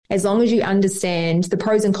as long as you understand the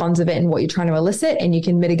pros and cons of it and what you're trying to elicit, and you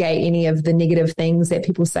can mitigate any of the negative things that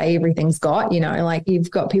people say everything's got, like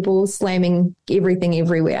you've got people slamming everything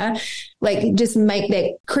everywhere, like just make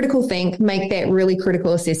that critical think, make that really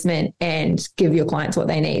critical assessment and give your clients what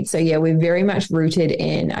they need. So yeah, we're very much rooted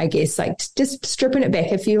in, I guess, like just stripping it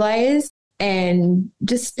back a few layers and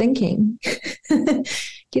just thinking,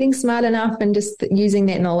 getting smart enough and just using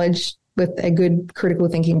that knowledge with a good critical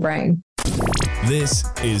thinking brain. This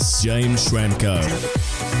is James Schramko.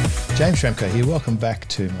 James Schramko here. Welcome back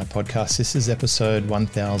to my podcast. This is episode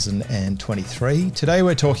 1023. Today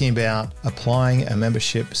we're talking about applying a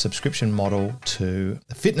membership subscription model to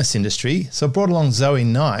the fitness industry. So I brought along Zoe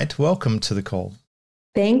Knight. Welcome to the call.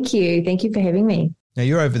 Thank you. Thank you for having me. Now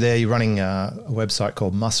you're over there, you're running a website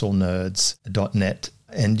called musclenerds.net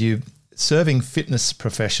and you're serving fitness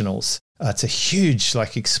professionals. It's a huge,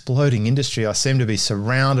 exploding industry. I seem to be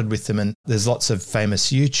surrounded with them, and there's lots of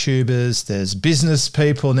famous YouTubers. There's business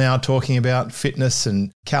people now talking about fitness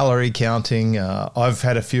and calorie counting. I've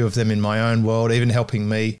had a few of them in my own world, even helping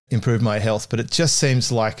me improve my health. But it just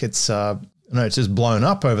seems like it's just blown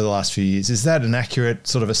up over the last few years. Is that an accurate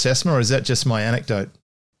sort of assessment, or is that just my anecdote?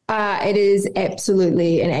 It is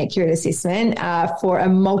absolutely an accurate assessment for a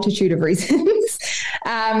multitude of reasons.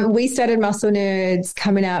 We started Muscle Nerds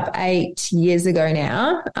coming up 8 years ago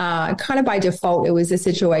now. Kind of by default, it was a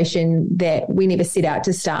situation that we never set out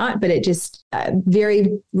to start, but it just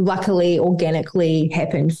very luckily, organically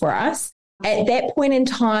happened for us. At that point in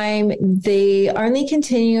time, the only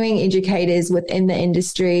continuing educators within the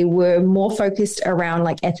industry were more focused around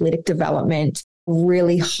athletic development,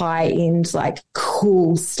 really high end,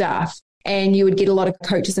 cool stuff. And you would get a lot of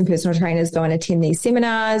coaches and personal trainers go and attend these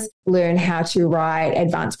seminars, learn how to write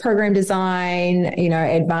advanced program design,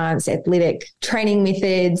 advanced athletic training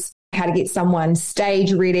methods, how to get someone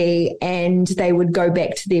stage ready, and they would go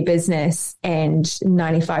back to their business, and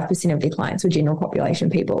 95% of their clients were general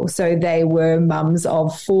population people. So they were mums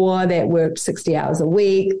of 4 that worked 60 hours a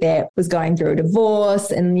week, that was going through a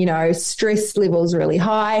divorce, and, stress levels really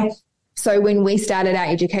high. So when we started our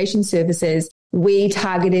education services, we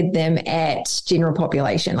targeted them at general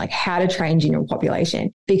population, like how to train general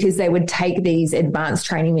population, because they would take these advanced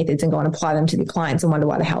training methods and go and apply them to their clients and wonder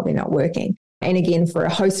why the hell they're not working. And again, for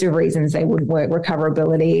a host of reasons, they wouldn't work.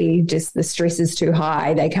 Recoverability, just the stress is too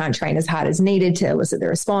high. They can't train as hard as needed to elicit the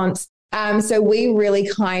response. So we really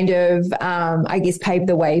kind of, paved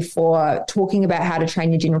the way for talking about how to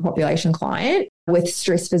train your general population client with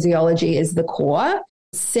stress physiology as the core.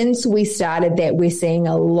 Since we started that, we're seeing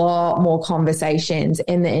a lot more conversations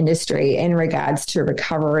in the industry in regards to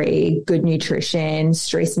recovery, good nutrition,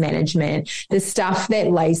 stress management, the stuff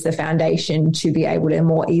that lays the foundation to be able to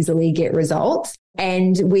more easily get results.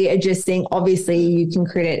 And we are just seeing, obviously, you can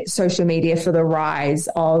credit social media for the rise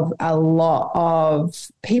of a lot of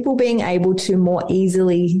people being able to more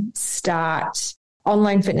easily start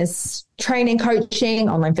online fitness training, coaching,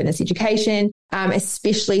 online fitness education,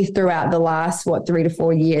 especially throughout the last, 3 to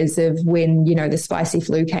 4 years of when, the spicy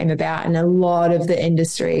flu came about, and a lot of the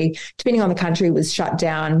industry, depending on the country, was shut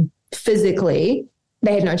down physically.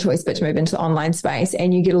 They had no choice but to move into the online space.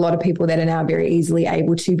 And you get a lot of people that are now very easily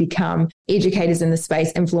able to become educators in the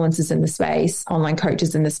space, influencers in the space, online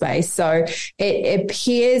coaches in the space. So it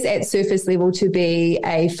appears at surface level to be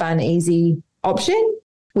a fun, easy option.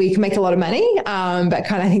 We can make a lot of money, but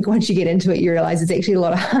kind of, I think once you get into it, you realize it's actually a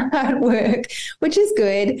lot of hard work, which is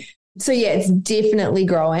good. So yeah, it's definitely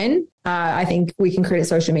growing. I think we can credit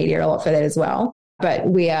social media a lot for that as well. But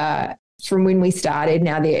we are, from when we started,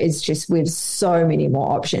 now we have so many more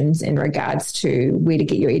options in regards to where to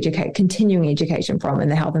get your continuing education from in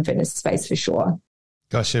the health and fitness space for sure.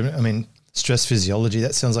 Gosh, stress physiology,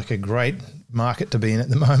 that sounds like a great market to be in at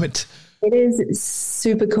the moment. It is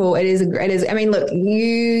super cool. It is. Look,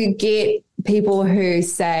 you get people who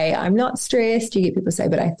say, I'm not stressed. You get people who say,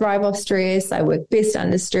 but I thrive off stress. I work best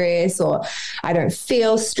under stress, or I don't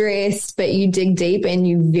feel stressed. But you dig deep and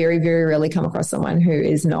you very, very rarely come across someone who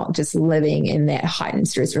is not just living in that heightened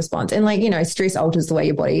stress response. And stress alters the way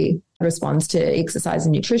your body responds to exercise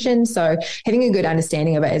and nutrition. So having a good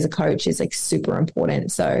understanding of it as a coach is super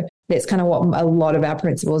important. So that's kind of what a lot of our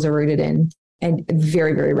principles are rooted in. And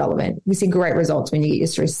very, very relevant. We see great results when you get your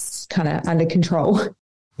stress kind of under control.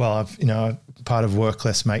 Well, part of Work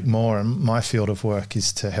Less, Make More, and my field of work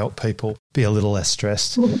is to help people be a little less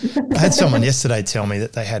stressed. I had someone yesterday tell me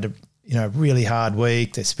that they had a really hard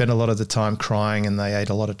week. They spent a lot of the time crying and they ate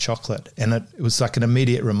a lot of chocolate. And it was like an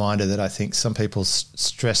immediate reminder that I think some people's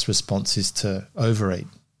stress response is to overeat,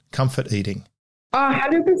 comfort eating. Oh,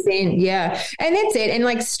 100%. Yeah. And that's it. And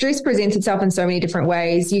like stress presents itself in so many different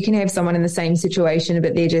ways. You can have someone in the same situation,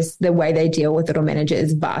 but they're just the way they deal with it or manage it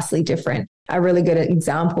is vastly different. A really good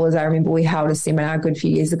example is I remember we held a seminar a good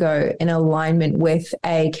few years ago in alignment with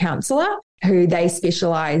a counselor who they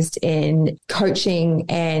specialized in coaching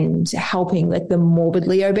and helping like the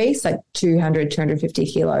morbidly obese, like 200, 250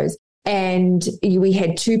 kilos. And we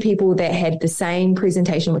had two people that had the same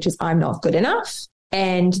presentation, which is I'm not good enough.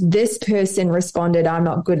 And this person responded, I'm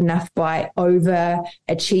not good enough by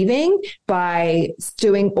overachieving, by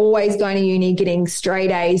always going to uni, getting straight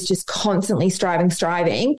A's, just constantly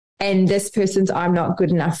striving. And this person's I'm not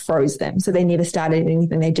good enough froze them. So they never started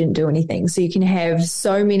anything. They didn't do anything. So you can have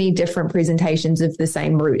so many different presentations of the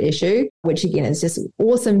same root issue, which again is just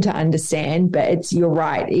awesome to understand. But you're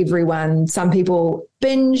right. Some people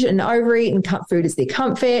binge and overeat and cut food as their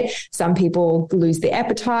comfort. Some people lose their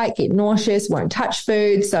appetite, get nauseous, won't touch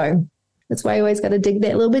food. So that's why you always got to dig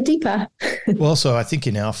that a little bit deeper. Well, also, I think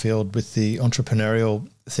in our field with the entrepreneurial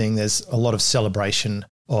thing, there's a lot of celebration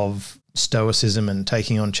of stoicism and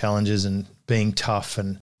taking on challenges and being tough.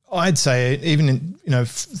 And I'd say even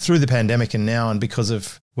through the pandemic and now, and because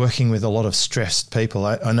of working with a lot of stressed people,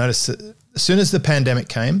 I noticed that as soon as the pandemic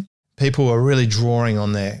came, people were really drawing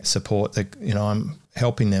on their support. That I'm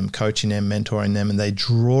helping them, coaching them, mentoring them, and they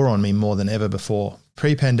draw on me more than ever before.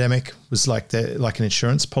 Pre-pandemic was like an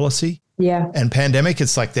insurance policy. Yeah. And pandemic,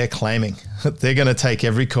 it's like they're claiming. They're going to take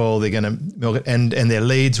every call. They're going to milk it. And their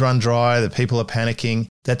leads run dry. The people are panicking.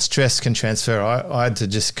 That stress can transfer. I had to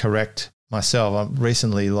just correct myself. I've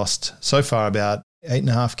recently lost so far about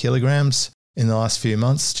 8.5 kilograms in the last few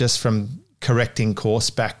months just from correcting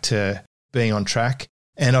course back to being on track.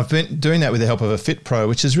 And I've been doing that with the help of a Fit Pro,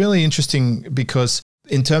 which is really interesting because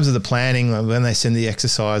in terms of the planning, when they send the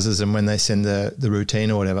exercises and when they send the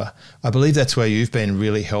routine or whatever, I believe that's where you've been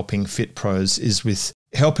really helping Fit Pros, is with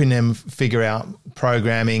helping them figure out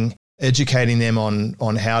programming, educating them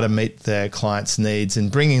on how to meet their clients' needs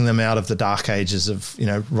and bringing them out of the dark ages of,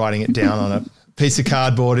 writing it down on a piece of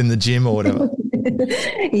cardboard in the gym or whatever.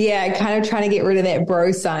 Yeah, kind of trying to get rid of that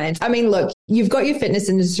bro science. I mean, look, you've got your fitness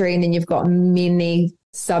industry and then you've got many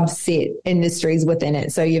subset industries within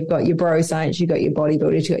it. So you've got your bro science, you've got your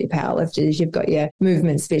bodybuilders, you've got your powerlifters, you've got your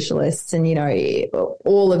movement specialists, and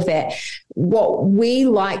all of that. What we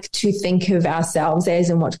like to think of ourselves as,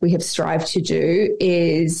 and what we have strived to do,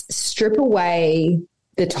 is strip away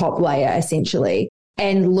the top layer essentially,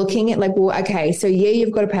 and looking at like, well, okay, so yeah,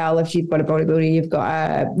 you've got a powerlifter, you've got a bodybuilder, you've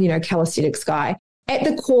got a calisthenics guy. At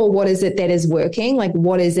the core, what is it that is working? Like,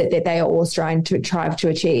 what is it that they are all trying to strive to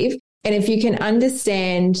achieve? And if you can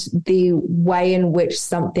understand the way in which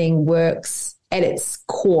something works at its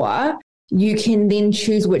core, you can then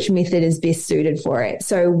choose which method is best suited for it.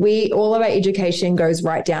 So all of our education goes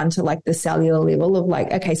right down to like the cellular level of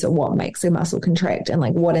like, okay, so what makes a muscle contract and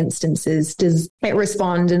like what instances does it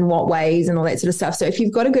respond in what ways and all that sort of stuff. So if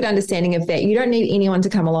you've got a good understanding of that, you don't need anyone to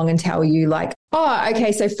come along and tell you like, oh,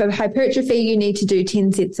 okay, so for hypertrophy, you need to do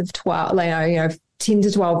 10 sets of 12, 10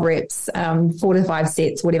 to 12 reps, 4 to 5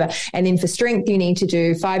 sets, whatever. And then for strength, you need to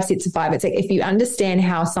do 5 sets of 5. It's like, if you understand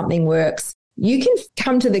how something works, you can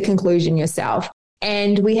come to the conclusion yourself.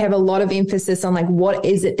 And we have a lot of emphasis on like, what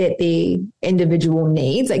is it that the individual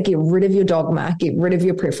needs? Like, get rid of your dogma, get rid of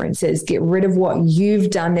your preferences, get rid of what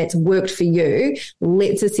you've done that's worked for you.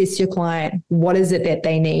 Let's assess your client. What is it that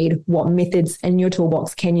they need? What methods in your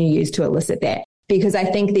toolbox can you use to elicit that? Because I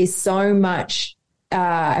think there's so much,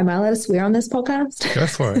 am I allowed to swear on this podcast? Go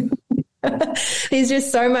for it. There's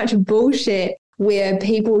just so much bullshit where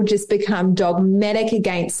people just become dogmatic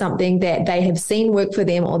against something that they have seen work for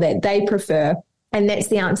them or that they prefer. And that's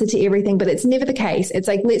the answer to everything, but it's never the case. It's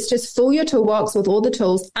like, let's just fill your toolbox with all the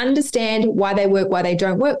tools, understand why they work, why they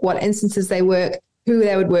don't work, what instances they work, who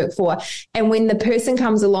they would work for. And when the person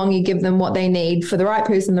comes along, you give them what they need for the right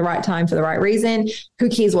person, the right time, for the right reason. Who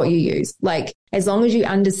cares what you use? Like, as long as you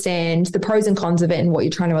understand the pros and cons of it and what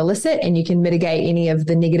you're trying to elicit, and you can mitigate any of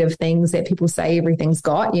the negative things that people say everything's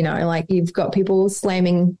got, like you've got people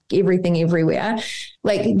slamming everything everywhere.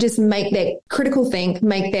 Like, just make that critical think,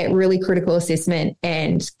 make that really critical assessment,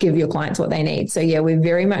 and give your clients what they need. So yeah, we're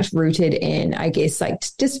very much rooted in, I guess, like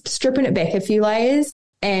just stripping it back a few layers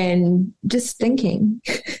and just thinking,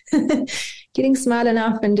 getting smart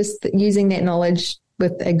enough and just using that knowledge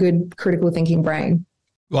with a good critical thinking brain.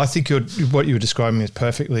 Well, I think what you were describing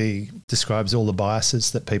perfectly describes all the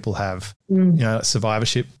biases that people have.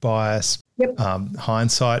 Survivorship bias, yep.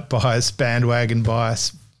 Hindsight bias, bandwagon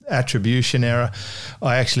bias, attribution error.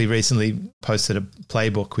 I actually recently posted a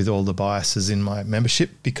playbook with all the biases in my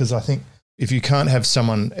membership, because I think if you can't have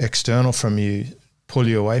someone external from you pull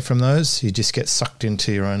you away from those? You just get sucked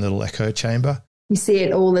into your own little echo chamber? You see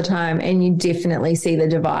it all the time, and you definitely see the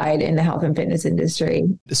divide in the health and fitness industry.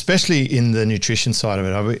 Especially in the nutrition side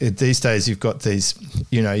of it. These days you've got these,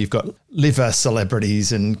 you've got liver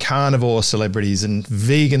celebrities and carnivore celebrities and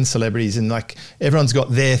vegan celebrities, and like everyone's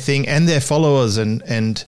got their thing and their followers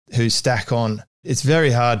and who stack on. It's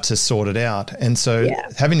very hard to sort it out. And so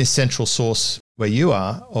having this central source where you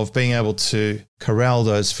are of being able to corral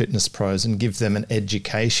those fitness pros and give them an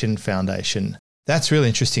education foundation, that's really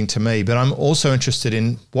interesting to me. But I'm also interested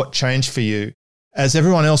in what changed for you. As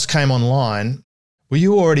everyone else came online, were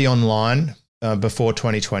you already online before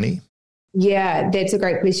 2020? Yeah, that's a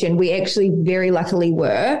great question. We actually very luckily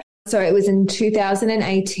were. So it was in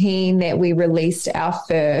 2018 that we released our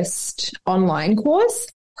first online course.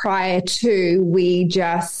 Prior to, we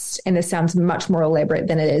just, and this sounds much more elaborate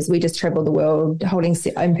than it is, we just traveled the world holding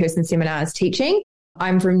in-person seminars, teaching.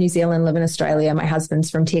 I'm from New Zealand, live in Australia. My husband's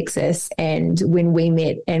from Texas. And when we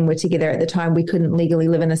met and were together at the time, we couldn't legally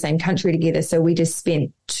live in the same country together. So we just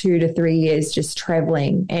spent 2 to 3 years just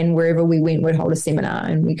traveling, and wherever we went, we'd hold a seminar.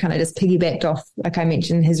 And we kind of just piggybacked off, like I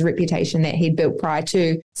mentioned, his reputation that he'd built prior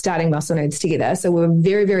to starting Muscle Nerds together. So we were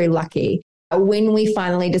very, very lucky. When we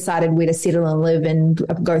finally decided where to settle and live and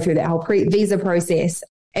go through that whole visa process,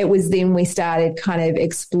 it was then we started kind of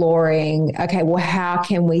exploring, okay, well, how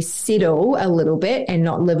can we settle a little bit and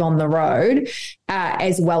not live on the road,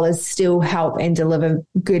 as well as still help and deliver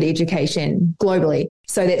good education globally?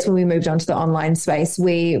 So that's when we moved on to the online space.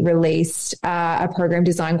 We released a program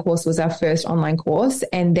design course, was our first online course.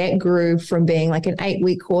 And that grew from being like an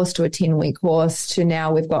 8-week course to a 10-week course to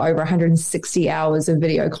now we've got over 160 hours of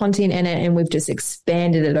video content in it. And we've just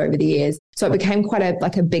expanded it over the years. So it became quite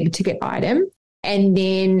a big ticket item. And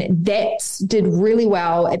then that did really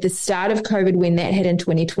well at the start of COVID when that hit in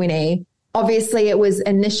 2020. Obviously, it was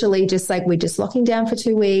initially just like, we're just locking down for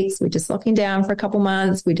 2 weeks. We're just locking down for a couple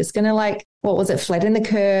months. We're just going to flatten the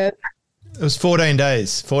curve. It was 14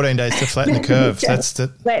 days to flatten the curve.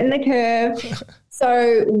 Flatten the curve.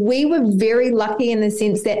 So we were very lucky in the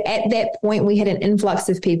sense that at that point, we had an influx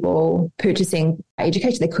of people purchasing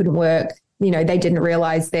education. They couldn't work. They didn't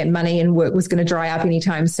realize that money and work was going to dry up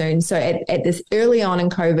anytime soon. So at this early on in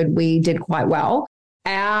COVID, we did quite well.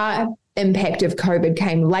 Our impact of COVID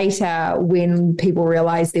came later when people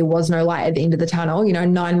realized there was no light at the end of the tunnel.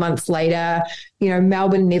 9 months later,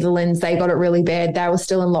 Melbourne, Netherlands, they got it really bad. They were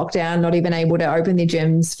still in lockdown, not even able to open their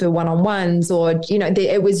gyms for one-on-ones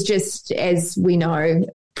it was just, as we know,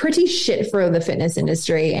 pretty shit for the fitness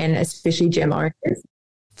industry and especially gym owners.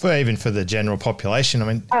 Even for the general population. I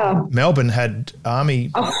mean, Melbourne had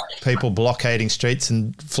army people blockading streets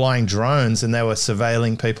and flying drones, and they were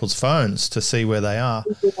surveilling people's phones to see where they are.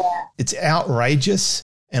 Yeah. It's outrageous,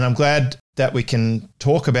 and I'm glad that we can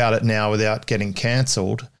talk about it now without getting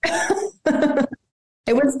cancelled.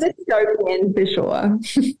 It was dystopian for sure.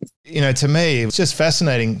 To me, it's just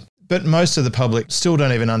fascinating. But most of the public still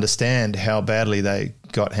don't even understand how badly they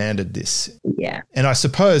got handed this. Yeah. And I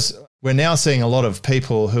suppose we're now seeing a lot of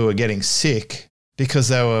people who are getting sick because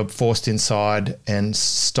they were forced inside and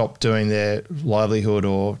stopped doing their livelihood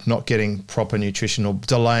or not getting proper nutrition or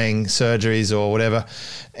delaying surgeries or whatever.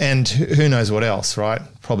 And who knows what else, right?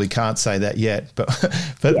 Probably can't say that yet, but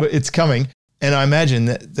it's coming. And I imagine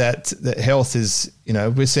that health is,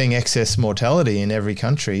 we're seeing excess mortality in every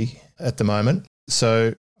country at the moment.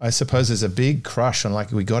 So I suppose there's a big crush on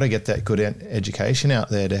we got to get that good education out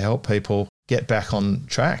there to help people get back on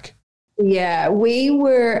track. Yeah, we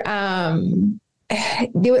were,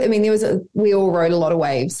 we all rode a lot of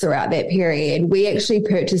waves throughout that period. We actually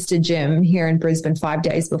purchased a gym here in Brisbane 5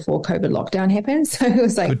 days before COVID lockdown happened. So it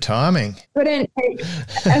was good timing. Couldn't take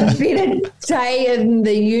a better day in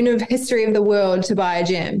the history of the world to buy a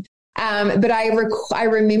gym. But I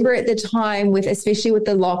remember at the time especially with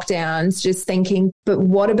the lockdowns, just thinking, but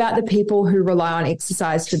what about the people who rely on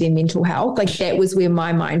exercise for their mental health? That was where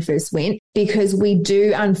my mind first went, because we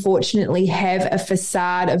do unfortunately have a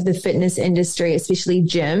facade of the fitness industry, especially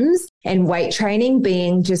gyms and weight training,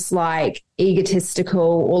 being just egotistical,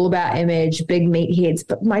 all about image, big meatheads.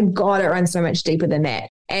 But my God, it runs so much deeper than that.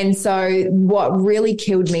 And so what really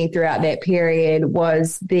killed me throughout that period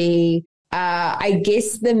was the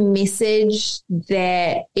message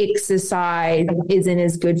that exercise isn't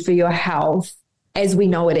as good for your health as we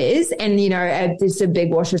know it is. And, it's a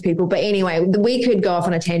big wash of people. But anyway, we could go off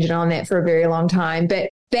on a tangent on that for a very long time. But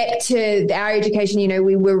back to our education,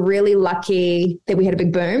 we were really lucky that we had a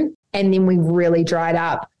big boom. And then we really dried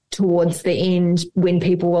up towards the end when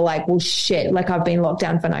people were like, well, shit, I've been locked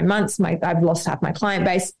down for 9 months. I've lost half my client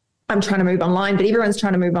base. I'm trying to move online, but everyone's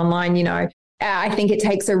trying to move online, I think it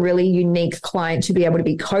takes a really unique client to be able to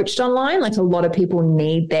be coached online. Like a lot of people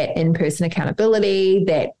need that in-person accountability,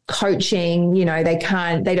 that coaching,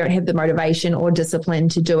 they don't have the motivation or discipline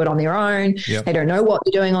to do it on their own. Yep. They don't know what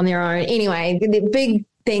they're doing on their own. Anyway, the big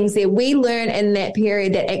things there. We learned in that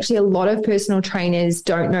period that actually a lot of personal trainers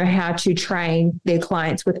don't know how to train their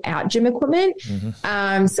clients without gym equipment.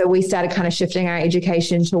 Mm-hmm. So we started kind of shifting our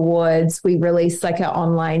education towards, we released like an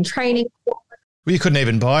online training. Well, you couldn't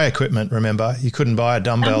even buy equipment, remember? You couldn't buy a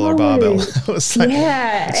dumbbell or a barbell. It was like,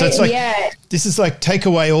 so it's like, this is like take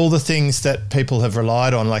away all the things that people have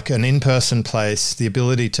relied on, like an in-person place, the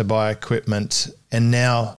ability to buy equipment, and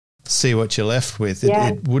now see what you're left with.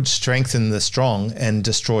 It would strengthen the strong and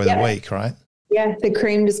destroy the weak, right? Yeah, the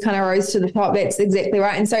cream just kind of rose to the top. That's exactly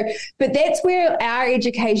right. And so, but that's where our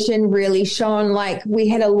education really shone. Like we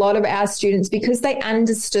had a lot of our students, because they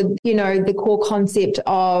understood, the core concept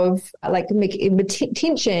of like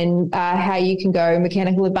tension, how you can go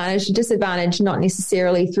mechanical advantage to disadvantage, not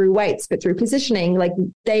necessarily through weights, but through positioning. Like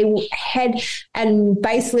they had a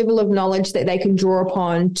base level of knowledge that they can draw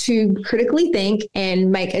upon to critically think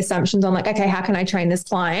and make assumptions on like, okay, how can I train this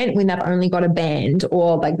client when they've only got a band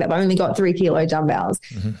or like they've only got 3 kilo dumbbells.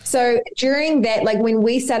 Mm-hmm. So during that, like when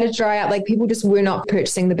we started to dry out, like people just were not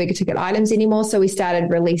purchasing the bigger ticket items anymore. So we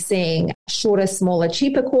started releasing shorter, smaller,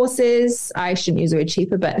 cheaper courses. I shouldn't use the word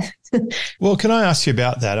cheaper, but. Well, can I ask you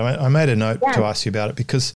about that? I made a note to ask you about it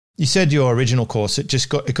because you said your original course, it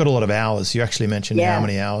got a lot of hours. You actually mentioned how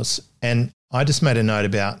many hours. And I just made a note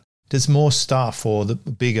about, there's more stuff or the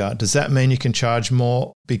bigger. Does that mean you can charge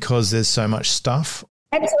more because there's so much stuff?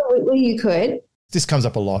 Absolutely, you could. This comes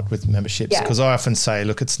up a lot with memberships because I often say,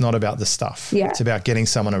 look, it's not about the stuff. Yeah. It's about getting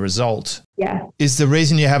someone a result. Yeah. Is the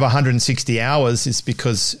reason you have 160 hours is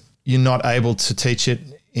because you're not able to teach it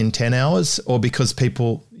in 10 hours or because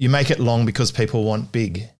you make it long because people want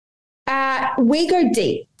big? We go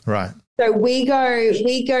deep. Right. So we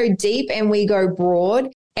go deep and we go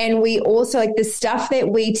broad. And we also, like the stuff that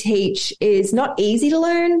we teach is not easy to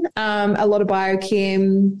learn. A lot of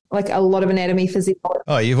biochem, like a lot of anatomy, physiology.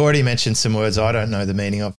 Oh, you've already mentioned some words I don't know the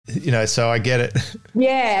meaning of, so I get it.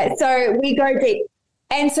 Yeah. So we go deep.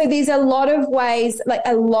 And so there's a lot of ways, like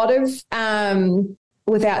a lot of,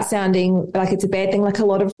 without sounding like it's a bad thing, like a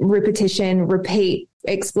lot of repetition, repeat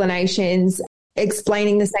explanations,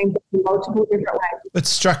 explaining the same thing in multiple different ways. It's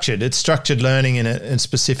structured learning in a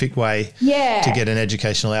specific way to get an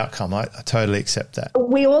educational outcome. I totally accept that.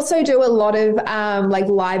 We also do a lot of like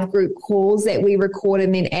live group calls that we record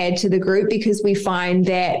and then add to the group because we find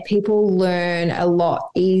that people learn a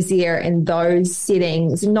lot easier in those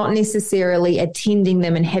settings, not necessarily attending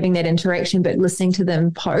them and having that interaction, but listening to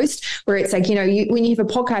them post where it's like, when you have a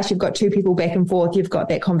podcast, you've got two people back and forth, you've got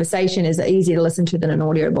that conversation is easier to listen to than an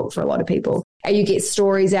audiobook for a lot of people. You get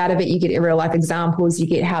stories out of it. You get real life examples. You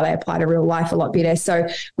get how they apply to real life a lot better. So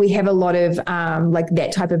we have a lot of like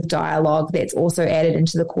that type of dialogue that's also added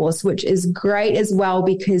into the course, which is great as well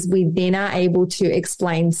because we then are able to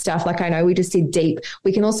explain stuff. Like I know we just did deep.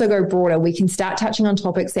 We can also go broader. We can start touching on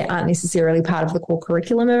topics that aren't necessarily part of the core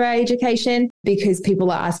curriculum of our education because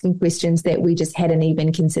people are asking questions that we just hadn't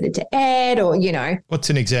even considered to add or,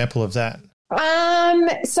 What's an example of that?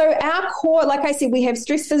 So our core, like I said, we have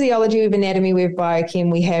stress physiology, we have anatomy, we have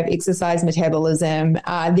biochem, we have exercise metabolism.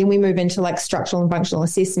 Then we move into like structural and functional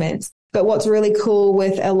assessments. But what's really cool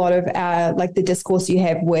with a lot of like the discourse you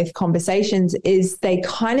have with conversations is they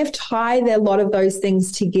kind of tie a lot of those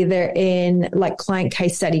things together in like client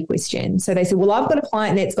case study questions. So they say, well, I've got a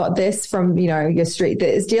client that's got this from, your street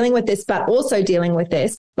that is dealing with this, but also dealing with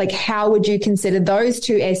this. Like, how would you consider those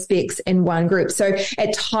two aspects in one group? So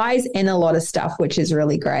it ties in a lot of stuff, which is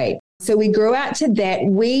really great. So we grew out to that.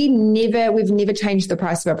 We've never changed the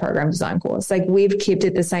price of our program design course. Like we've kept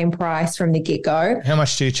it the same price from the get-go. How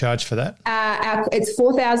much do you charge for that? It's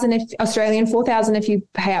 4,000 Australian, 4,000 if you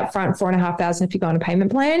pay up front, 4,500 if you go on a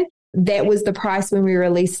payment plan. That was the price when we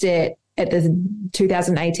released it at the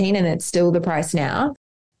 2018, and it's still the price now.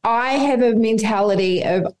 I have a mentality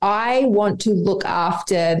of I want to look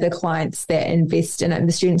after the clients that invest in it,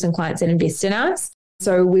 the students and clients that invest in us.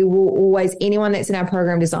 So we will always, anyone that's in our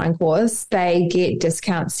program design course, they get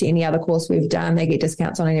discounts to any other course we've done. They get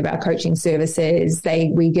discounts on any of our coaching services.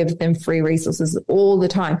 We give them free resources all the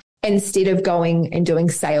time. Instead of going and doing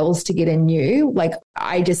sales to get in new, like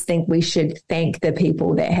I just think we should thank the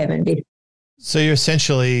people that have invested. So you're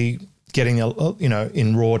essentially getting,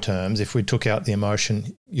 in raw terms, if we took out the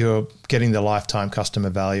emotion, you're getting the lifetime customer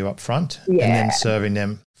value up front and then serving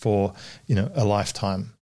them for, a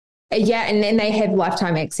lifetime. Yeah, and then they have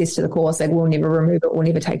lifetime access to the course. Like we'll never remove it, we'll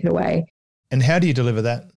never take it away. And how do you deliver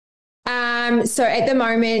that? So at the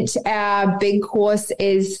moment, our big course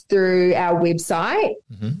is through our website,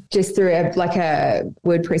 just through a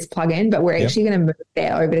WordPress plugin, but we're actually going to move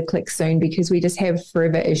that over to Click soon because we just have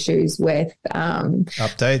forever issues with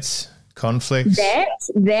updates, conflicts.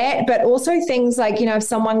 That, but also things like, if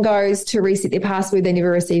someone goes to reset their password, they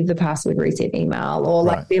never receive the password reset email, or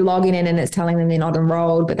like they're logging in and it's telling them they're not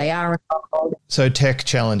enrolled, but they are enrolled. So tech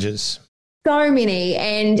challenges. So many,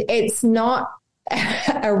 and it's not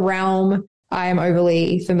a realm I am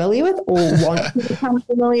overly familiar with or want to become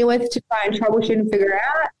familiar with to try and troubleshoot and figure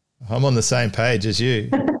out. I'm on the same page as you.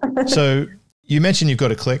 So you mentioned you've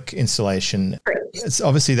got a Click installation. It's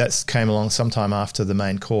obviously that came along sometime after the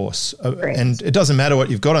main course. And it doesn't matter what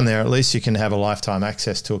you've got on there. At least you can have a lifetime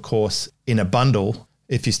access to a course in a bundle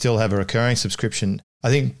if you still have a recurring subscription. I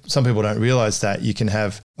think some people don't realize that you can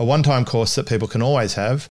have a one-time course that people can always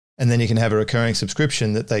have, and then you can have a recurring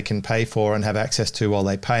subscription that they can pay for and have access to while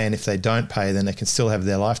they pay. And if they don't pay, then they can still have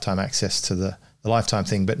their lifetime access to the lifetime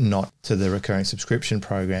thing, but not to the recurring subscription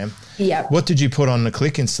program. Yeah. What did you put on the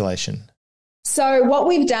Click installation? So what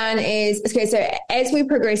we've done is, so as we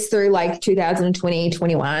progress through like 2020,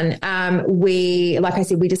 21, we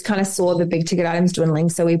just kind of saw the big ticket items dwindling.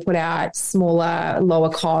 So we put out smaller,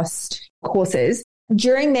 lower cost courses.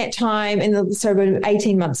 During that time, about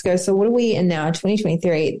 18 months ago, so what are we in now,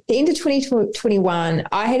 2023? At the end of 2021,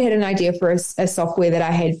 I had an idea for a software that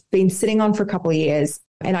I had been sitting on for a couple of years.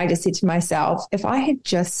 And I just said to myself, if I had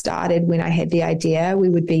just started when I had the idea, we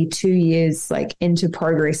would be 2 years into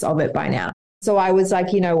progress of it by now. So I was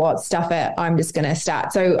like, you know what, stuff it. I'm just going to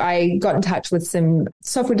start. So I got in touch with some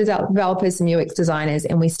software developers, some UX designers,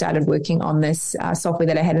 and we started working on this software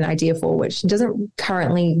that I had an idea for, which doesn't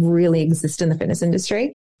currently really exist in the fitness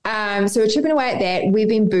industry. So we're chipping away at that. We've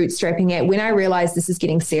been bootstrapping it. When I realized this is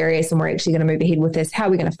getting serious and we're actually going to move ahead with this, how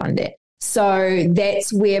are we going to fund it? So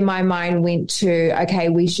that's where my mind went to, okay,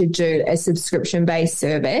 we should do a subscription-based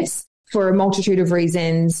service for a multitude of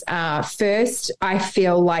reasons. First, I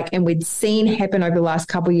feel like, and we'd seen happen over the last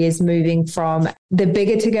couple of years, moving from the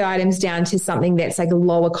bigger ticket items down to something that's like a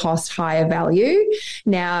lower cost, higher value.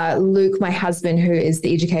 Now, Luke, my husband, who is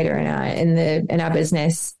the educator in our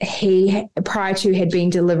business, he prior to had been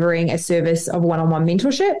delivering a service of one-on-one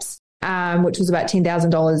mentorships, which was about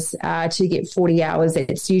 $10,000 to get 40 hours.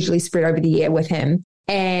 It's usually spread over the year with him.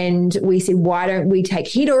 And we said, why don't we take,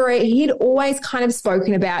 he'd always kind of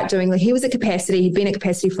spoken about doing, he was at capacity, he'd been at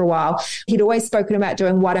capacity for a while. He'd always spoken about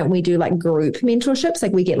doing, why don't we do like group mentorships?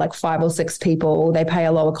 Like we get like 5 or 6 people, they pay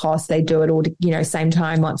a lower cost, they do it all, same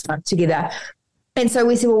time, once a month together. And so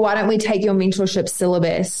we said, well, why don't we take your mentorship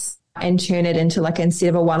syllabus and turn it into instead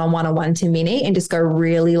of a one-on-one or one-to-many, and just go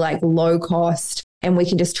really low cost. And we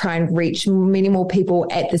can just try and reach many more people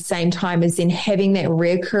at the same time as then having that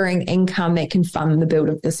recurring income that can fund the build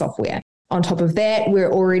of the software. On top of that,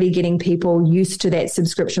 we're already getting people used to that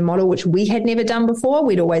subscription model, which we had never done before.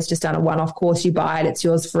 We'd always just done a one-off course. You buy it, it's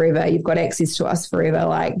yours forever. You've got access to us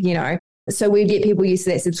forever, So we get people used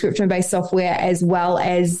to that subscription-based software, as well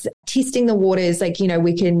as testing the waters.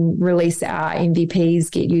 We can release our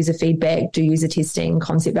MVPs, get user feedback, do user testing,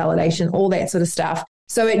 concept validation, all that sort of stuff.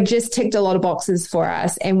 So it just ticked a lot of boxes for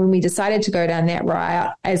us. And when we decided to go down that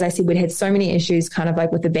route, as I said, we'd had so many issues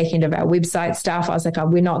with the back end of our website stuff. I was like,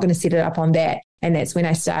 we're not going to set it up on that. And that's when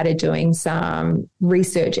I started doing some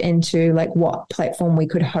research into what platform we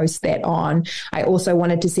could host that on. I also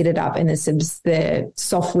wanted to set it up in the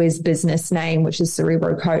software's business name, which is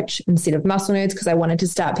Cerebro Coach, instead of Muscle Nerds, because I wanted to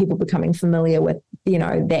start people becoming familiar with,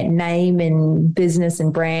 that name and business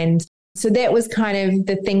and brand. So that was kind of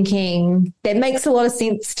the thinking. That makes a lot of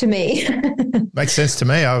sense to me. Makes sense to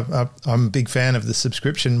me. I'm a big fan of the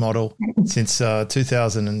subscription model. Since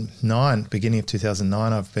 2009, beginning of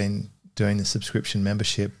 2009, I've been doing the subscription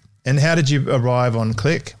membership. And how did you arrive on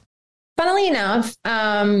Click? Funnily enough,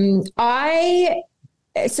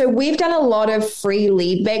 so we've done a lot of free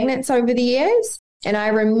lead magnets over the years. And I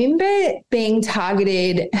remember being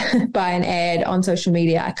targeted by an ad on social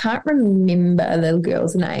media. I can't remember a little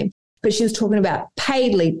girl's name, but she was talking about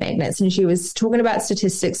paid lead magnets, and she was talking about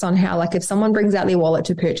statistics on how, if someone brings out their wallet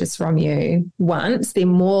to purchase from you once, they're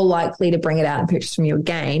more likely to bring it out and purchase from you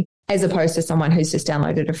again, as opposed to someone who's just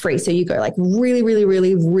downloaded a free. So you go really, really,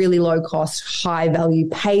 really, really low cost, high value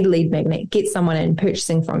paid lead magnet, get someone in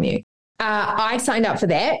purchasing from you. I signed up for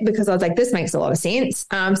that because I was like, this makes a lot of sense.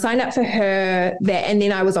 Signed up for her that, and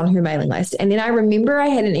then I was on her mailing list. And then I remember I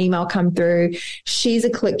had an email come through. She's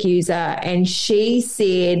a Click user, and she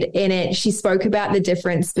said in it, she spoke about the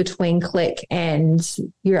difference between Click and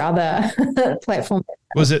your other platform.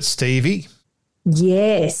 Was it Stevie?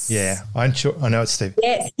 Yes. Yeah, I'm sure. I know it's Stevie.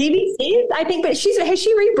 Yeah, Stevie says, I think, but has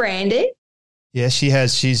she rebranded? Yeah, she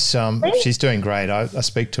has. She's doing great. I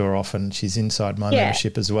speak to her often. She's inside my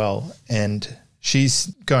membership as well. And she's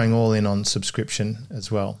going all in on subscription as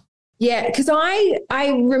well. Yeah, because I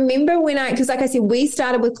remember because like I said, we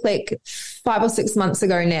started with Click 5 or 6 months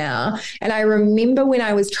ago now. And I remember when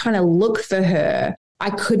I was trying to look for her, I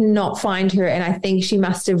could not find her. And I think she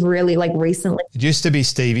must have really recently. It used to be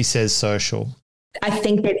Stevie Says Social. I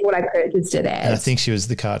think that's what I purchased it as. And I think she was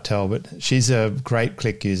the cartel, but she's a great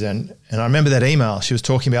Click user. And I remember that email. She was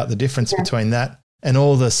talking about the difference between that and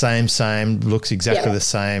all the same, looks exactly the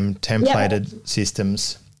same, templated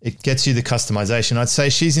systems. It gets you the customization. I'd say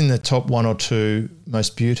she's in the top 1 or 2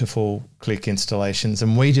 most beautiful Click installations.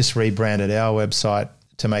 And we just rebranded our website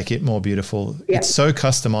to make it more beautiful. Yep. It's so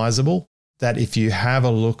customizable that if you have a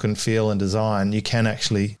look and feel and design, you can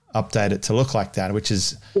actually update it to look like that, which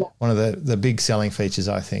is one of the big selling features,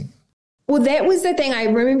 I think. Well, that was the thing. I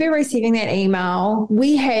remember receiving that email.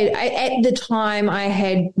 At the time, I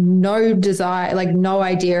had no desire, no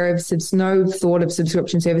idea of, no thought of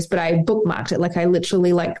subscription service, but I bookmarked it. I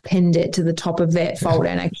literally pinned it to the top of that folder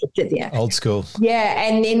and I kept it there. Old school. Yeah.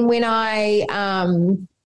 And then when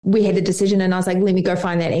we had the decision and I was like, let me go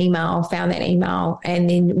find that email, found that email and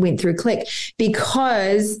then went through Click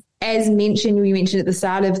because as mentioned, we mentioned at the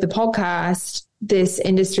start of the podcast, this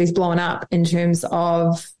industry is blowing up in terms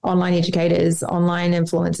of online educators, online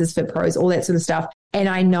influencers, fit pros, all that sort of stuff. And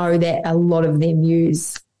I know that a lot of them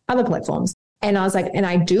use other platforms. And I was like, and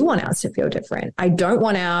I do want ours to feel different. I don't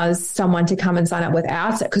want someone to come and sign up with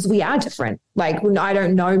ours because we are different. I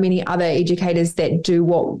don't know many other educators that do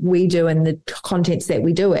what we do and the contents that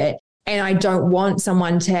we do it. And I don't want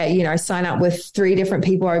someone to, sign up with 3 different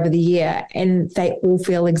people over the year and they all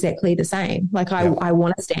feel exactly the same. I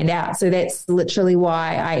want to stand out. So that's literally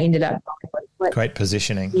why I ended up. Great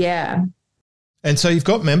positioning. Yeah. And so you've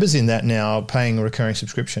got members in that now paying a recurring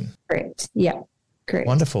subscription. Correct. Yeah. Correct.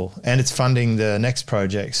 Wonderful. And it's funding the next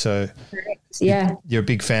project. So yeah, you're a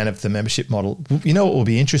big fan of the membership model. You know what will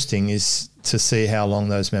be interesting is to see how long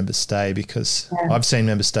those members stay because I've seen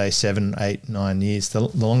members stay 7, 8, 9 years. The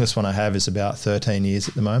longest one I have is about 13 years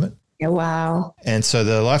at the moment. Yeah, wow. And so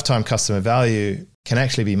the lifetime customer value can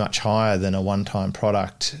actually be much higher than a one-time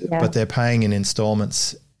product, but they're paying in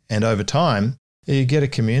installments. And over time, you get a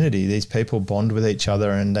community. These people bond with each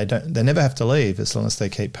other and they never have to leave as long as they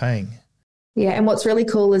keep paying. Yeah. And what's really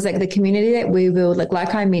cool is the community that we build,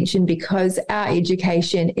 like I mentioned, because our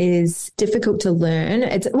education is difficult to learn.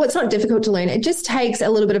 It's not difficult to learn. It just takes a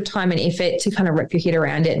little bit of time and effort to kind of wrap your head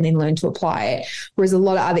around it and then learn to apply it. Whereas a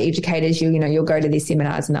lot of other educators, you'll go to their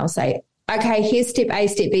seminars and they'll say, okay, here's step A,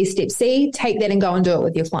 step B, step C, take that and go and do it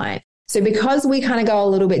with your client. So because we kind of go a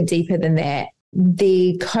little bit deeper than that,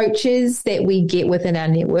 the coaches that we get within our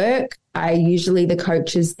network are usually the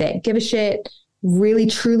coaches that give a shit, really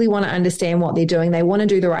truly want to understand what they're doing. They want to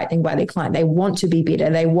do the right thing by their client. They want to be better.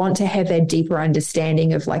 They want to have that deeper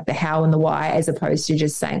understanding of the how and the why, as opposed to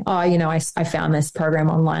just saying, oh, I found this program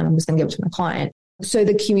online. I'm just going to give it to my client. So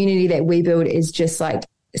the community that we build is just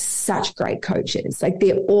such great coaches.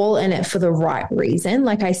 They're all in it for the right reason.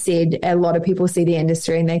 Like I said, a lot of people see the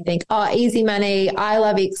industry and they think, oh, easy money. I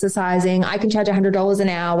love exercising. I can charge $100 an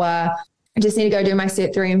hour. I just need to go do my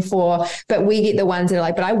cert 3 and 4. But we get the ones that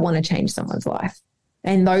are but I want to change someone's life.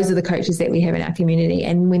 And those are the coaches that we have in our community.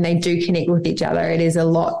 And when they do connect with each other, it's a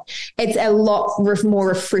lot more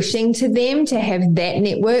refreshing to them to have that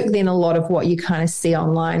network than a lot of what you kind of see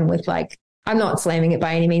online with I'm not slamming it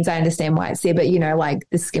by any means. I understand why it's there, but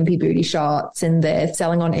the skimpy booty shots and the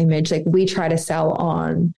selling on image, we try to sell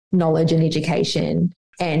on knowledge and education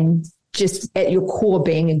and just at your core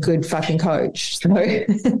being a good fucking coach. So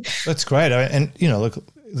that's great. And, look,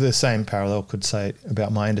 the same parallel could say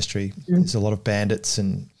about my industry. There's a lot of bandits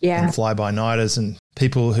and fly-by-nighters and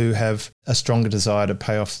people who have a stronger desire to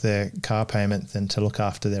pay off their car payment than to look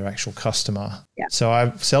after their actual customer. Yeah. So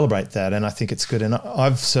I celebrate that and I think it's good. And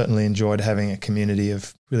I've certainly enjoyed having a community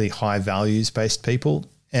of really high values-based people.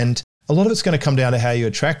 And a lot of it's going to come down to how you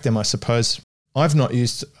attract them, I suppose. I've not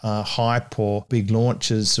used hype or big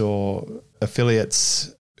launches or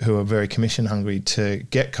affiliates who are very commission hungry to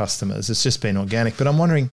get customers. It's just been organic. But I'm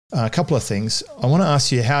wondering a couple of things. I want to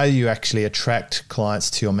ask you how you actually attract clients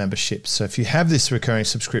to your membership. So if you have this recurring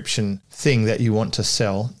subscription thing that you want to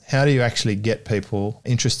sell, how do you actually get people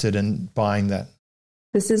interested in buying that?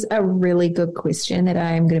 This is a really good question that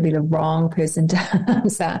I am going to be the wrong person to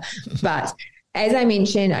answer. But as I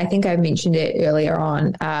mentioned, I think I mentioned it earlier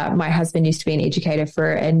on, my husband used to be an educator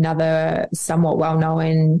for another somewhat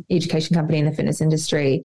well-known education company in the fitness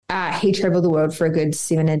industry. he traveled the world for a good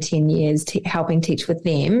 7 or 10 years helping teach with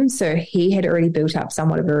them. So he had already built up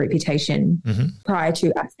somewhat of a reputation prior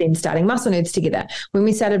to us then starting Muscle Nerds together. When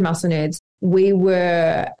we started Muscle Nerds, we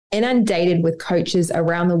were inundated with coaches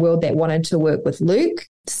around the world that wanted to work with Luke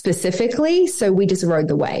specifically. So we just rode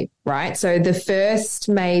the wave, right? So the first,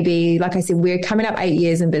 maybe, like I said, we're coming up 8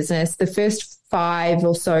 years in business. The first 5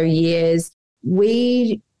 or so years,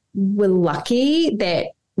 we were lucky that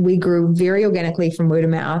we grew very organically from word of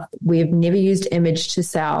mouth. We've never used image to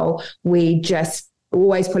sell. We just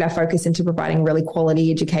always put our focus into providing really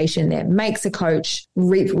quality education that makes a coach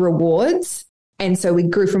reap rewards. And so we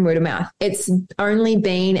grew from word of mouth. It's only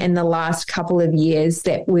been in the last couple of years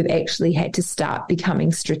that we've actually had to start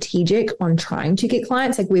becoming strategic on trying to get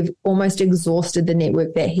clients. Like, we've almost exhausted the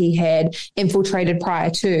network that he had infiltrated prior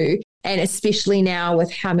to. And especially now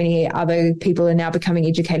with how many other people are now becoming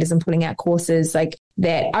educators and putting out courses like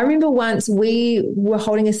that. I remember once we were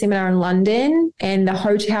holding a seminar in London, and the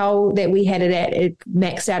hotel that we had it at, it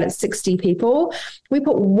maxed out at 60 people. We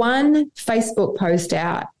put one Facebook post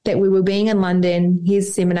out that we were being in London,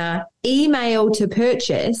 his seminar, email to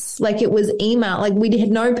purchase. Like, it was email, like we had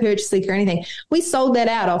no purchase link or anything. We sold that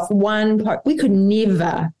out off one post. We could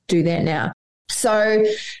never do that now. So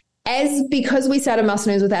because we started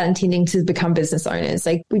Muscle Nerds without intending to become business owners,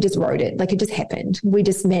 like, we just wrote it, like, it just happened. We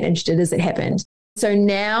just managed it as it happened. So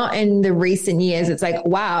now in the recent years, it's like,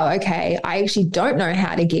 wow, okay, I actually don't know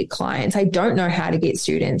how to get clients. I don't know how to get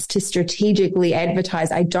students to strategically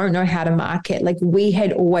advertise. I don't know how to market. Like, we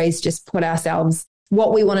had always just put ourselves,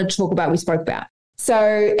 what we wanted to talk about, we spoke about.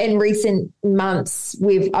 So in recent months,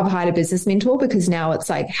 I've hired a business mentor, because now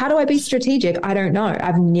it's like, how do I be strategic? I don't know.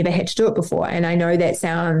 I've never had to do it before. And I know that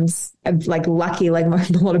sounds like lucky, like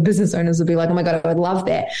a lot of business owners would be like, oh my God, I would love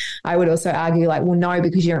that. I would also argue like, well, no,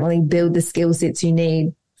 because you don't really build the skill sets you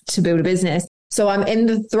need to build a business. So I'm in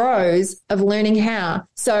the throes of learning how.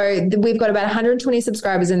 So we've got about 120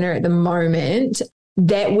 subscribers in there at the moment.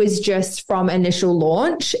 That was just from initial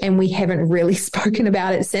launch, and we haven't really spoken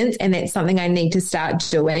about it since. And that's something I need to start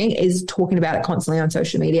doing, is talking about it constantly on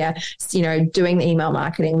social media, doing the email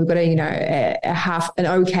marketing. We've got an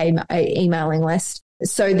okay emailing list.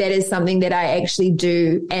 So that is something that I actually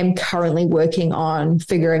am currently working on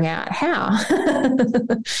figuring out how.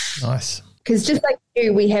 Nice. Because just like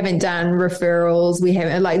you, we haven't done referrals. We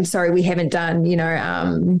haven't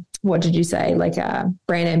done, what did you say? Like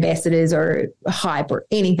brand ambassadors or hype or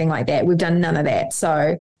anything like that. We've done none of that.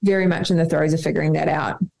 So very much in the throes of figuring that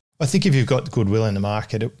out. I think if you've got goodwill in the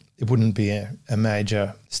market, it wouldn't be a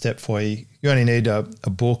major step for you. You only need a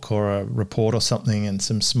book or a report or something, and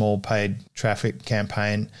some small paid traffic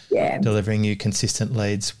campaign delivering you consistent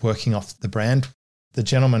leads, working off the brand. The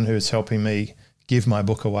gentleman who's helping me give my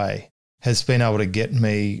book away has been able to get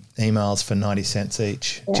me emails for 90 cents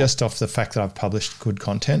each, just off the fact that I've published good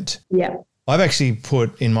content. Yeah. I've actually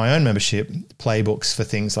put in my own membership playbooks for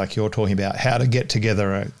things like you're talking about, how to get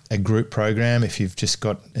together a group program. If you've just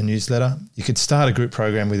got a newsletter, you could start a group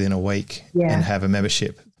program within a week and have a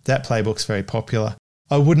membership. That playbook's very popular.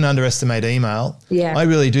 I wouldn't underestimate email. Yeah. I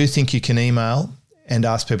really do think you can email and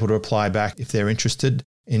ask people to reply back if they're interested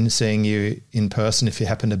in seeing you in person, if you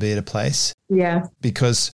happen to be at a place. Yeah.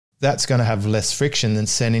 Because that's going to have less friction than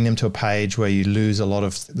sending them to a page where you lose a lot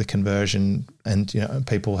of the conversion and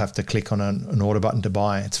people have to click on an order button to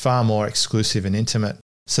buy. It's far more exclusive and intimate.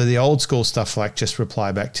 So the old school stuff, like just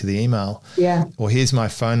reply back to the email, or here's my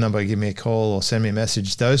phone number, give me a call or send me a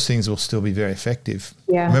message, those things will still be very effective.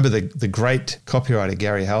 Yeah. Remember the great copywriter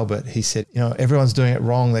Gary Halbert, he said, everyone's doing it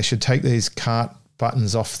wrong. They should take these cart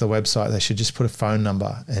buttons off the website. They should just put a phone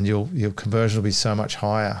number, and your conversion will be so much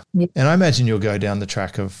higher. Yeah. And I imagine you'll go down the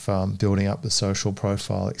track of building up the social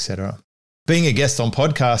profile, etc. Being a guest on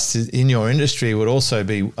podcasts in your industry would also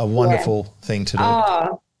be a wonderful thing to do.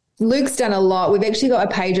 Oh, Luke's done a lot. We've actually got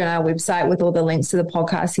a page on our website with all the links to the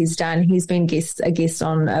podcasts he's done. He's been a guest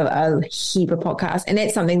on a heap of podcasts, and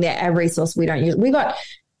that's something that a resource we don't use. We got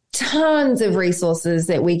tons of resources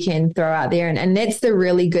that we can throw out there. And that's the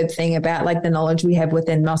really good thing about like the knowledge we have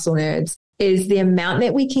within Muscle Nerds, is the amount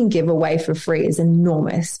that we can give away for free is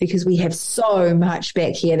enormous, because we have so much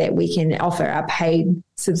back here that we can offer our paid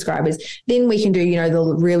subscribers. Then we can do,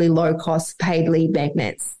 the really low cost paid lead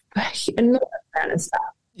magnets, enormous amount of stuff.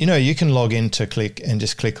 You can log in to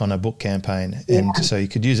click on a book campaign. And so you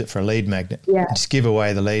could use it for a lead magnet. Yeah. Just give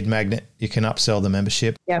away the lead magnet. You can upsell the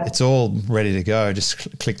membership. Yep. It's all ready to go.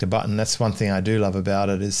 Just click the button. That's one thing I do love about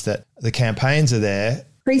it, is that the campaigns are there.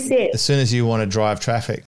 Preset. As soon as you want to drive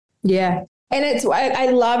traffic. Yeah. And I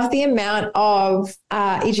love the amount of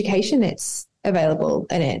education that's available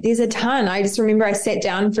in it. There's a ton. I just remember I sat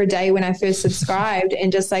down for a day when I first subscribed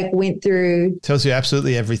and just like went through. Tells you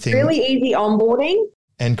absolutely everything. Really easy onboarding.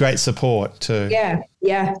 And great support too. Yeah.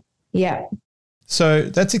 So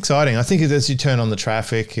that's exciting. I think as you turn on the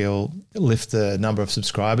traffic, you'll lift the number of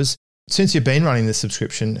subscribers. Since you've been running the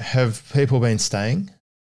subscription, have people been staying?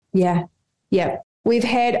 Yeah. We've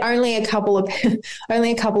had only a couple of people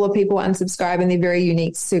unsubscribe in their very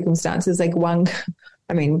unique circumstances. Like one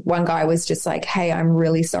guy was just like, "Hey, I'm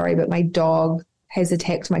really sorry, but my dog has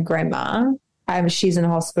attacked my grandma. She's in a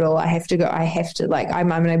hospital. I have to go.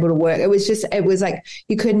 I'm unable to work." It was like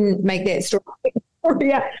you couldn't make that story.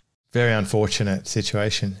 Yeah. Very unfortunate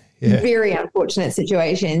situation. Yeah. Very unfortunate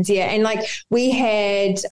situations. Yeah. And like we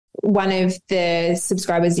had one of the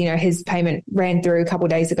subscribers, his payment ran through a couple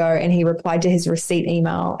of days ago and he replied to his receipt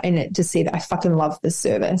email and it just said, "I fucking love this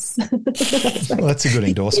service." Well, that's a good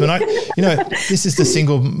endorsement. This is the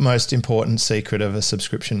single most important secret of a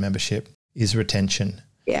subscription membership is retention.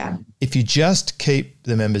 Yeah. If you just keep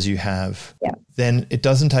the members you have, then it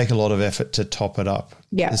doesn't take a lot of effort to top it up.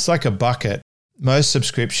 Yeah. It's like a bucket. Most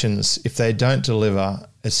subscriptions, if they don't deliver,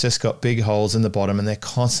 it's just got big holes in the bottom and they're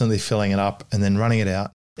constantly filling it up and then running it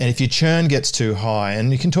out. And if your churn gets too high,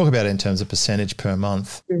 and you can talk about it in terms of percentage per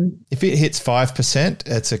month, if it hits 5%,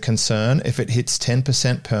 it's a concern. If it hits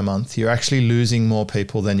 10% per month, you're actually losing more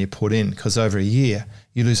people than you put in because over a year,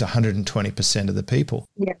 you lose 120% of the people.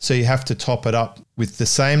 Yeah. So you have to top it up with the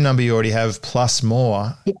same number you already have plus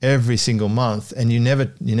more every single month, and you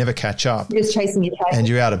never catch up. You're just chasing your tail. And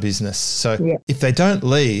you're out of business. So if they don't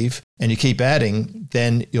leave and you keep adding,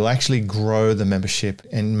 then you'll actually grow the membership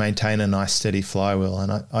and maintain a nice steady flywheel.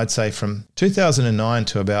 And I'd say from 2009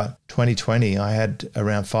 to about 2020, I had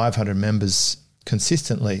around 500 members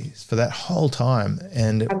consistently for that whole time.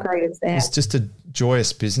 And how great is that? It's just a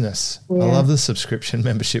joyous business. Yeah. I love the subscription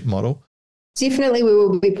membership model. Definitely we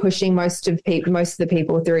will be pushing most of the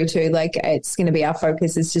people through to, like, it's going to be our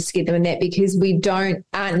focus is just to get them in that, because we aren't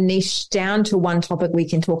niched down to one topic we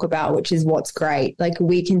can talk about, which is what's great. Like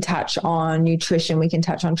we can touch on nutrition, we can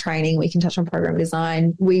touch on training, we can touch on program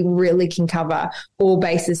design. We really can cover all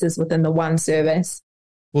bases within the one service.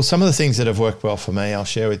 Well, some of the things that have worked well for me, I'll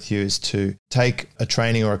share with you, is to take a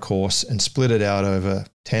training or a course and split it out over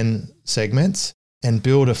 10 segments and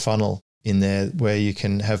build a funnel in there where you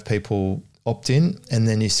can have people opt in and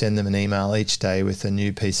then you send them an email each day with a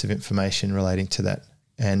new piece of information relating to that.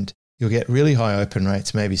 And you'll get really high open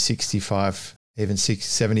rates, maybe 65, even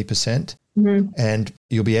 70%. Mm-hmm. And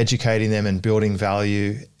you'll be educating them and building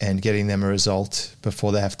value and getting them a result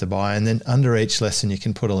before they have to buy. And then under each lesson, you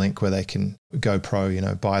can put a link where they can go pro,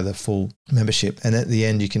 buy the full membership. And at the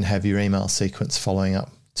end, you can have your email sequence following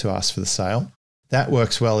up to ask for the sale. That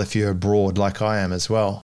works well if you're abroad like I am as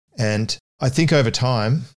well. And I think over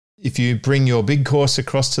time, if you bring your big course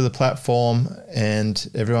across to the platform and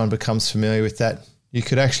everyone becomes familiar with that, you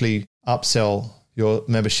could actually upsell your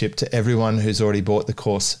membership to everyone who's already bought the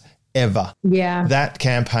course ever. Yeah. That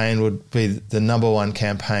campaign would be the number one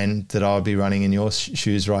campaign that I would be running in your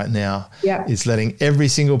shoes right now. Yeah. Is letting every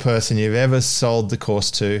single person you've ever sold the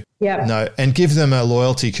course to know, and give them a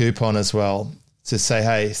loyalty coupon as well to say,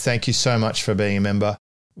 "Hey, thank you so much for being a member.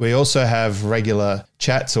 We also have regular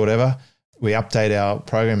chats or whatever. We update our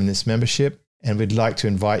program in this membership and we'd like to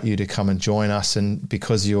invite you to come and join us. And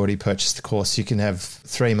because you already purchased the course, you can have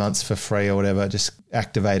 3 months for free or whatever. Just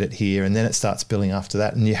activate it here." And then it starts billing after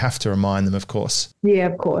that. And you have to remind them, of course. Yeah,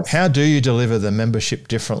 of course. How do you deliver the membership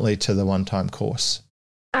differently to the one-time course?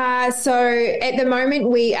 So at the moment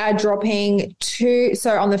we are dropping 2.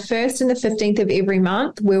 So on the 1st and the 15th of every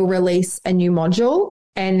month, we'll release a new module.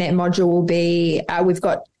 And that module will be, we've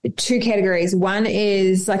got 2 categories. One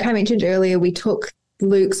is, like I mentioned earlier, we took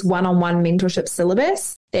Luke's one-on-one mentorship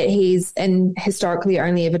syllabus that he's historically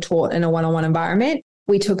only ever taught in a one-on-one environment.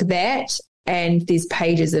 We took that, and there's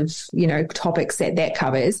pages of, topics that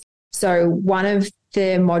covers. So one of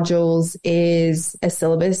the modules is a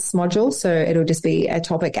syllabus module. So it'll just be a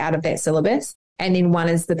topic out of that syllabus. And then one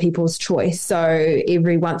is the people's choice. So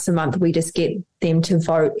every once a month, we just get them to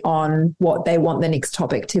vote on what they want the next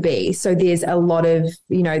topic to be. So there's a lot of,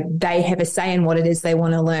 they have a say in what it is they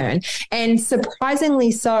want to learn. And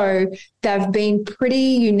surprisingly so, they've been pretty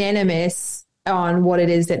unanimous on what it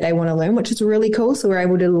is that they want to learn, which is really cool. So we're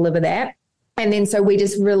able to deliver that. And then so we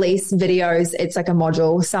just release videos. It's like a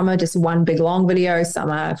module. Some are just one big long video.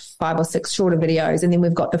 Some are 5 or 6 shorter videos. And then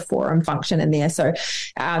we've got the forum function in there. So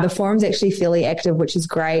the forum's actually fairly active, which is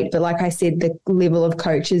great. But like I said, the level of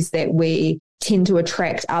coaches that we tend to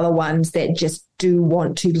attract are the ones that just do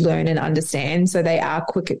want to learn and understand. So they are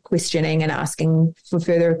quick at questioning and asking for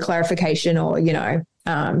further clarification or,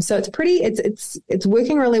 So it's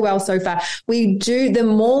working really well so far. The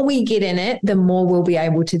more we get in it, the more we'll be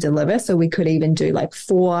able to deliver. So we could even do like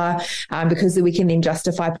 4, because we can then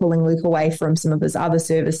justify pulling Luke away from some of his other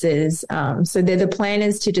services. So the plan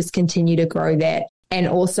is to just continue to grow that. And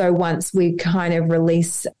also once we kind of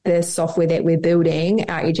release the software that we're building,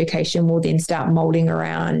 our education will then start molding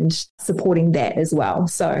around supporting that as well.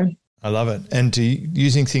 So I love it. And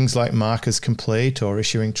using things like markers complete or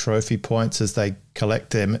issuing trophy points as they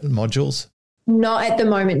collect their modules? Not at the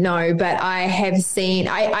moment, no, but I have seen,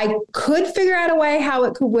 I could figure out a way how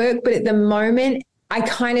it could work, but at the moment I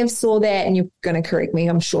kind of saw that, and you're going to correct me,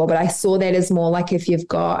 I'm sure, but I saw that as more like if you've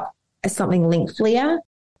got something link clear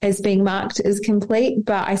as being marked as complete,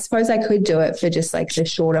 but I suppose I could do it for just like the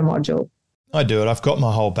shorter module. I do it. I've got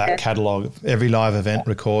my whole back catalogue, every live event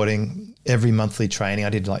recording, every monthly training. I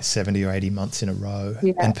did like 70 or 80 months in a row.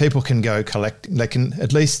 Yeah. And people can go collect, they can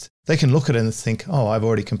look at it and think, oh, I've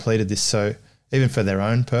already completed this. So even for their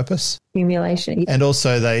own purpose. Accumulation. And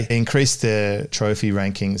also they increase their trophy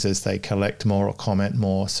rankings as they collect more or comment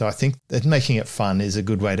more. So I think that making it fun is a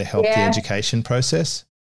good way to help the education process.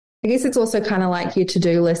 I guess it's also kind of like your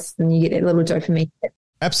to-do list and you get a little dopamine hit.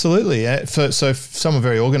 Absolutely. So if someone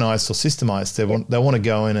very organised or systemised, they want to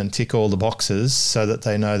go in and tick all the boxes so that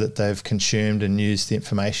they know that they've consumed and used the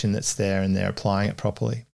information that's there and they're applying it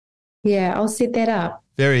properly. Yeah, I'll set that up.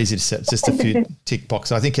 Very easy to set, just a few tick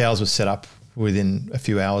boxes. I think ours was set up within a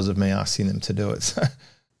few hours of me asking them to do it. So.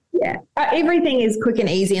 Yeah, everything is quick and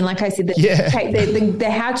easy. And like I said,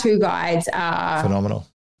 the how-to guides are phenomenal.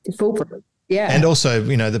 Foolproof. Yeah. And also,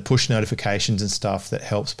 the push notifications and stuff that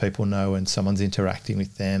helps people know when someone's interacting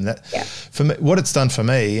with them. For me, what it's done for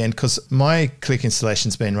me, and because my Click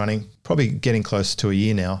installation's been running probably getting close to a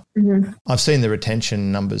year now, I've seen the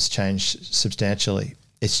retention numbers change substantially.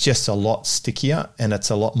 It's just a lot stickier and it's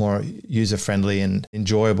a lot more user-friendly and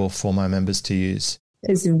enjoyable for my members to use.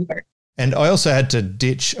 And I also had to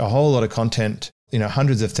ditch a whole lot of content,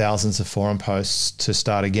 hundreds of thousands of forum posts to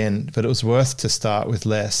start again, but it was worth to start with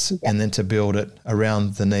less and then to build it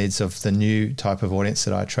around the needs of the new type of audience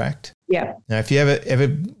that I attract. Yeah. Now, if you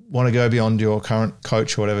ever want to go beyond your current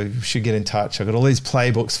coach or whatever, you should get in touch. I've got all these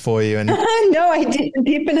playbooks for you. And no, I didn't,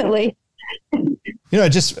 definitely.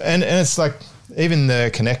 and it's like even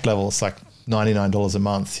the Connect level, it's like $99 a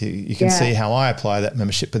month. You can see how I apply that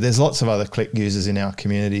membership, but there's lots of other Click users in our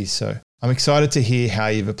community. So I'm excited to hear how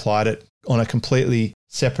you've applied it on a completely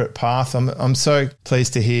separate path. I'm so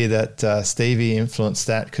pleased to hear that Stevie influenced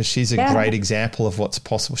that, because she's a great example of what's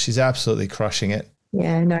possible. She's absolutely crushing it.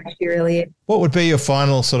 Yeah, no, she really is. What would be your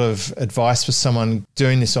final sort of advice for someone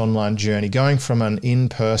doing this online journey, going from an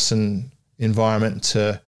in-person environment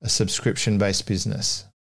to a subscription-based business?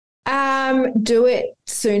 Do it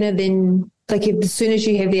sooner than, as soon as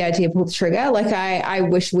you have the idea, pull the trigger. Like I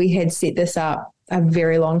wish we had set this up a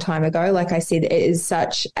very long time ago. Like I said, it is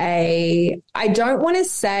such I don't want to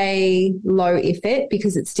say low effort,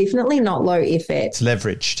 because it's definitely not low effort. It's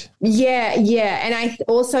leveraged. Yeah. And I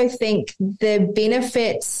also think the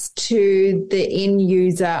benefits to the end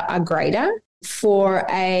user are greater for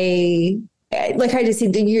like I just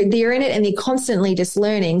said, they're in it and they're constantly just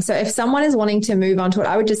learning. So if someone is wanting to move on to it,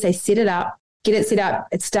 I would just say set it up. Get it set up,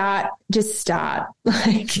 just start.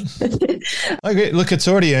 Okay, look, it's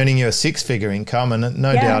already earning you a 6-figure income, and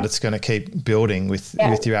no doubt it's going to keep building with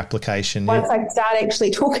your application. Once I start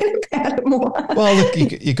actually talking about it more. Well, look,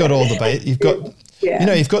 you've got all the you've got,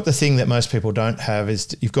 you've got the thing that most people don't have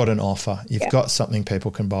is you've got an offer. You've got something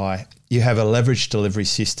people can buy. You have a leveraged delivery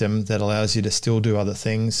system that allows you to still do other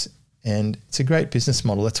things, and it's a great business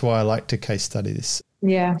model. That's why I like to case study this.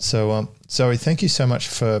 Yeah. So, Zoe, thank you so much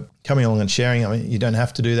for coming along and sharing. I mean, you don't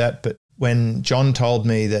have to do that, but when John told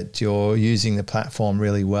me that you're using the platform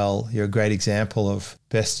really well, you're a great example of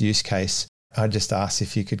best use case, I just asked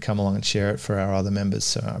if you could come along and share it for our other members.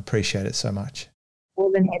 So I appreciate it so much.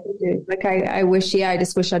 More than happy to. Like I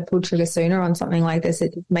just wish I'd pulled trigger sooner on something like this.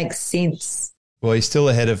 It makes sense. Well, you're still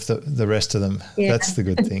ahead of the rest of them. Yeah. That's the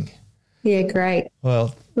good thing. Yeah, great.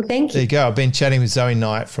 Well, thank you. There you go. I've been chatting with Zoe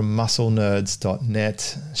Knight from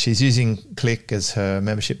musclenerds.net. She's using Click as her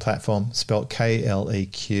membership platform, spelled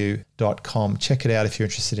KLEQ.com. Check it out if you're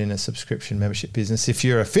interested in a subscription membership business. If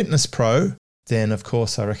you're a fitness pro, then of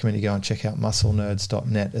course I recommend you go and check out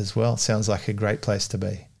musclenerds.net as well. Sounds like a great place to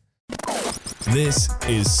be. This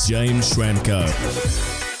is James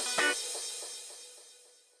Schramko.